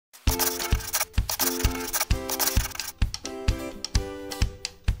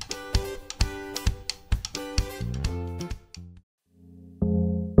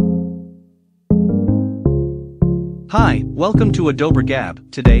Hi, welcome to Adobe Gab.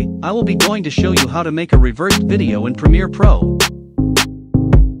 Today, I will be going to show you how to make a reversed video in Premiere Pro.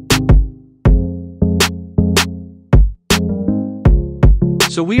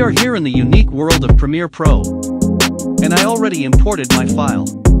 So we are here in the unique world of Premiere Pro. And I already imported my file.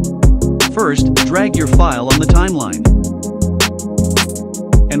 First, drag your file on the timeline.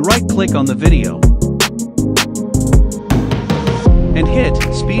 And right-click on the video. And hit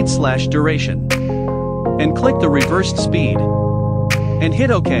speed/duration. And click the reversed speed. And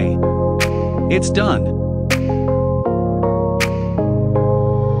hit OK. It's done.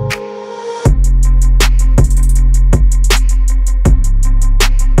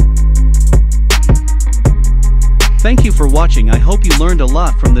 Thank you for watching. I hope you learned a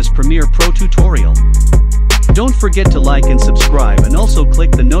lot from this Premiere Pro tutorial. Don't forget to like and subscribe and also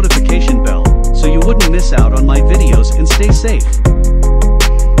click the notification bell so you wouldn't miss out on my videos and stay safe.